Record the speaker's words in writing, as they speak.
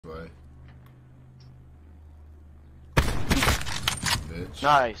fight. Bitch.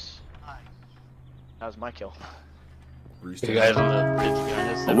 Nice. That was my kill. You guys on the bridge behind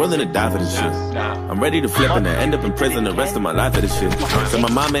us? I'm willing to die for this shit. I'm ready to flip and end up in prison the rest of my life for this shit. So my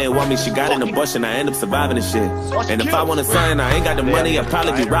mama ain't want me, she got in a bush and I end up surviving this shit. And if I want a son, I ain't got the money, I'd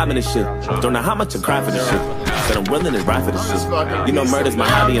probably be robbing this shit. Don't know how much I cry for this shit. Said I'm willing to ride for this shit. You know murder's my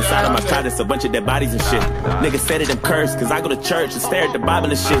hobby, inside of my closet's a bunch of dead bodies and shit. Niggas said it I'm cursed, cause I go to church and stare at the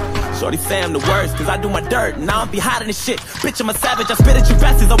Bible and shit. Shorty say I'm the worst, cause I do my dirt and I don't be hiding this shit. Bitch, I'm a savage, I spit at you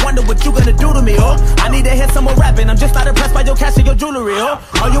bastards, I wonder what you gonna do to me, oh. I need to hear some more rapping, I'm just not impressed by your cash and your jewelry, oh.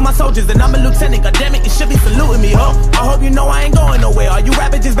 All you my soldiers and I'm a lieutenant, goddammit, you should be saluting me, oh. I hope you know I ain't going nowhere, all you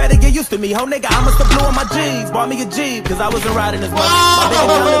rappers just better get used to me, ho nigga, I must have blew on my G's, bought me a Jeep, cause I wasn't riding as much. My nigga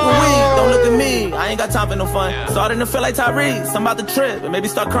don't look at weed, don't look at me, I ain't got time for no fun. Starting to feel like Tyrese, I'm about to trip, and maybe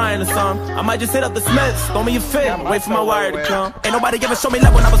start crying or something. I might just hit up the Smiths, throw me a fit, wait for my wire to come. Ain't nobody ever show me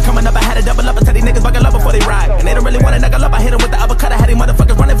love when I was coming up, I had to double up and tell these niggas buckle up before they ride. And they don't really wanna knuckle up, I hit them with the uppercut, I had these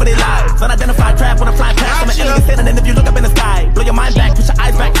motherfuckers running for their lives. Unidentified trap when I'm flying past, I'm an alien standing, and if you look up in the sky, blow your mind back, put your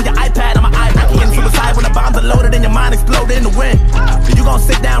eyes back to your iPad, I'm an Iraqi and suicide when the bombs are loaded and your mind exploded in the wind. Then you gon'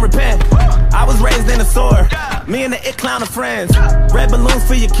 sit down, repent. I was raised in a sword, me and the it clown are friends. Red balloons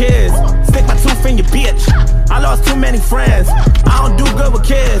for your kids, stick my tooth in your bitch. I lost too many friends, I don't do good with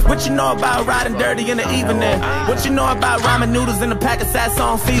kids. What you know about riding dirty in the evening? What you know about ramen noodles in a pack of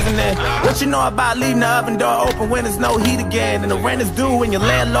Sasson seasoning? What you know about leaving the oven door open when there's no heat again? And the rent is due and your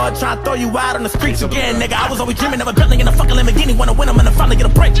landlord trying to throw you out on the streets again. Nigga, I was always dreaming of a building in a fucking Lamborghini. Wanna win, I'm gonna finally get a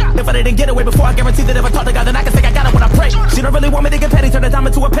break. If I didn't get away before, I guarantee that if I talk to God, then I can say I got it when I pray. She don't really want me to get petty, turn a dime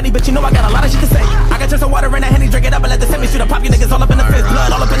into a penny, but you know I got a lot of shit to say. I got just some water in a Henny, drink it up and let the semi shoot up. Pop you niggas all up in the fist,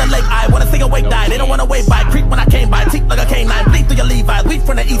 blood all up in the lake. I wanna see a wake die, they don't wanna wait by. Creep when I came by, teeth like a canine, bleed through your Levi's. Weed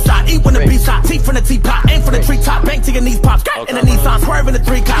from the east side, eat when the beast hot, teeth from the teapot, aim from the treetop, bank to your knees pop, skirt in the Nissan, swerving the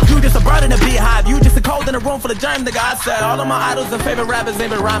 3 cops. You just a bird in a beehive, you just a cold in a room full of germs, nigga. I said all of my idols and favorite rappers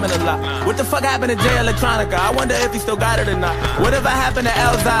ain't been rhyming a lot. What the fuck happened to Jay Electronica? I wonder if he still got it or not. Whatever happened to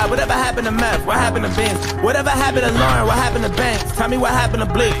Elzai? Whatever happened to Meth? What happened to Vince? Whatever happened to Lauren? What happened to Banks? Tell me what happened to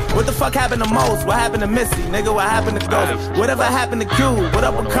Bleak? What the fuck happened to Most? What happened to Missy? Nigga, what happened to Ghost? Whatever happened to Q? What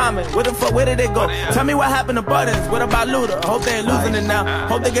up with Common? What the fuck, where did they go? Tell me what happened to Buttons? What about Luda? Hope they ain't losing it now.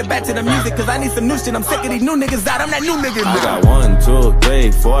 Hope they get back to the music, cause I need some new shit. I'm sick of these new niggas out. I'm that new nigga. I got 1, 2,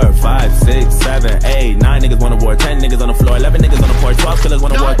 3, 4, 5, 6, 7, 8, 9 niggas wanna war, 10 niggas on the floor, 11 niggas on the porch, 12 killers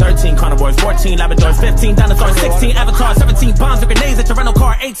wanna war, 13 carnivores, 14 Labradors, 15 dinosaurs, 16 avatars, 17 bombs or grenades at your rental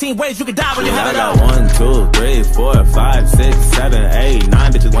car, 18 ways you can die when you have it all. I got 1, 2, 3, 4, 5, 6, 7, 8,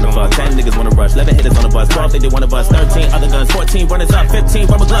 9 bitches wanna fuck, 10 niggas wanna rush, 11 hitters on the bus, 12 they did one of us, 13 other guns, 14 runners up, 15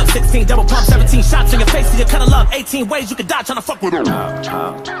 rubber gloves, 16 double pump, 17 shots in your face to your cut of love, 18 ways you can die trying to fuck with them.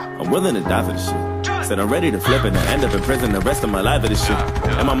 I'm willing to die for this shit. Said I'm ready to flip and end up in prison the rest of my life for this shit.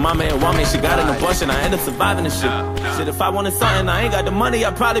 And my mama ain't want me, she got in a bush and I end up surviving this shit. Shit, if I wanted something, I ain't got the money,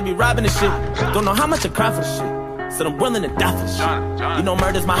 I'd probably be robbing this shit. Don't know how much I cry for this shit. Said I'm willing to die for this shit. You know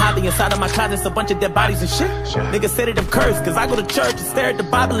murder's my hobby, inside of my closet's a bunch of dead bodies and shit. Niggas said it I'm cursed, cause I go to church and stare at the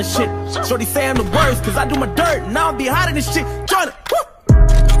Bible and shit. Shorty say I'm the worst, cause I do my dirt and I don't be hiding this shit. Tryna, woo!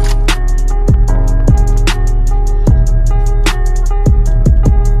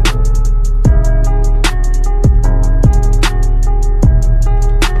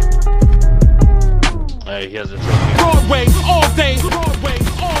 He has a Broadway all day. Broadway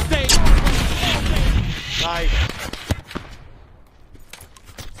all day. Nice.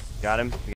 Got him.